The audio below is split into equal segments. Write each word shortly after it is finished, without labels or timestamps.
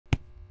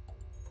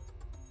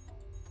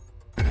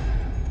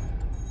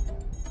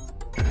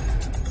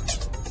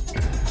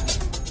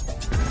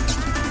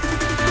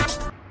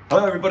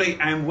Hello everybody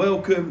and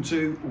welcome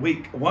to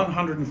week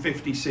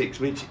 156,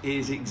 which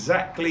is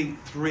exactly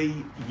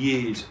 3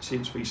 years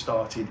since we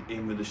started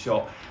in with the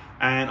shop.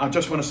 And I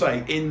just want to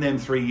say, in them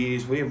 3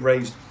 years, we have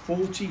raised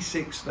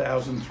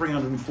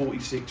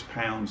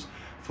 £46,346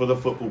 for the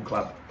football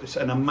club. It's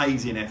an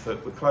amazing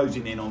effort. We're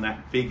closing in on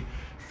that big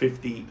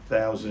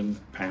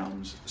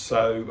 £50,000.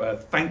 So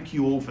thank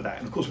you all for that.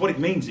 And of course, what it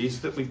means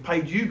is that we've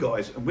paid you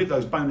guys, and with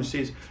those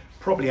bonuses,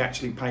 probably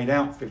actually paid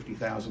out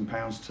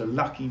 £50,000 to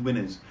lucky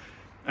winners.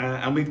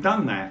 And we've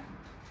done that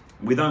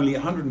with only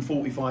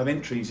 145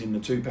 entries in the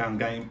 £2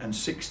 game and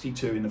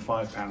 62 in the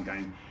 £5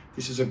 game.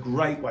 This is a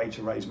great way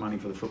to raise money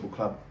for the football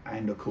club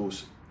and, of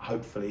course,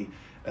 hopefully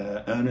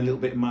earn a little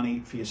bit of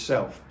money for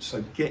yourself.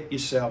 So get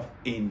yourself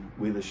in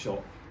with a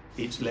shop.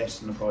 It's less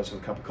than the price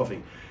of a cup of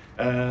coffee.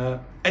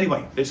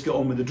 Anyway, let's get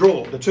on with the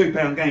draw. The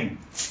 £2 game.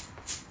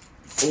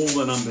 All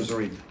the numbers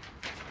are in.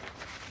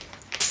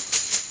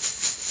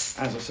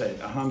 As I said,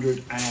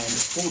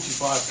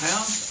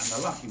 £145, and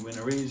the lucky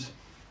winner is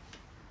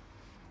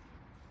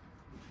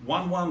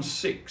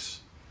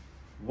 116.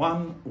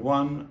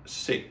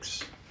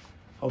 116.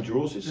 Hold your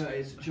horses. That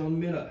is John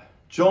Miller.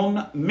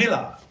 John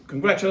Miller.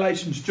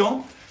 Congratulations,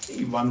 John.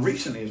 He won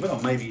recently as well.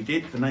 Maybe he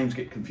did. The names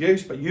get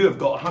confused. But you have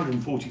got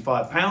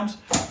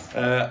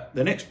 £145.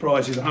 The next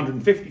prize is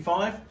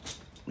 £155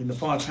 in the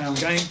 £5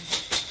 game.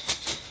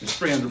 There's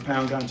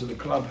 £300 going to the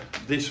club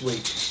this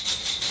week.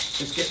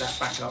 Let's get that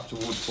back up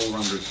towards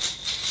 400.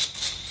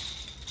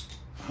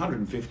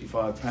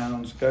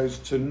 £155 goes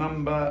to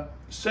number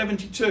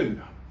 72.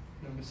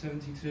 Number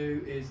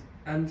 72 is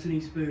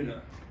Anthony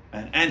Spooner.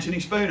 And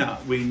Anthony Spooner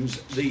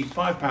wins the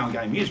 £5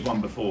 game. He has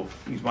won before.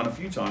 He's won a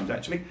few times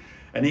actually.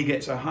 And he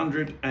gets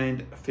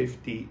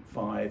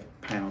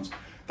 £155.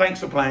 Thanks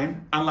for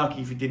playing.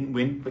 Unlucky if you didn't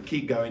win, but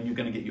keep going. You're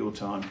going to get your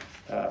time.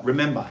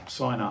 Remember,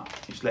 sign up.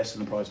 It's less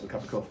than the price of a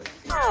cup of coffee.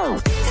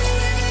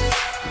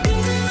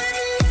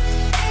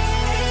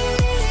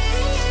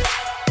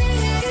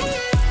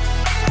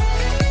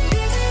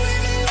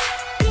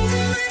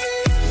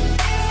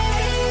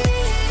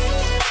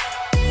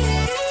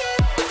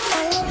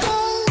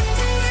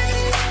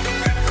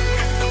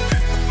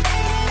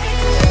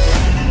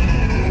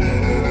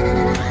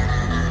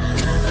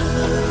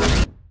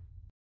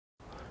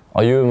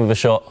 Are you in with a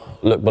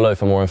shot? Look below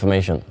for more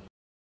information.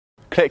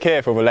 Click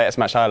here for all the latest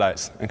match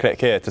highlights and click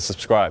here to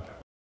subscribe.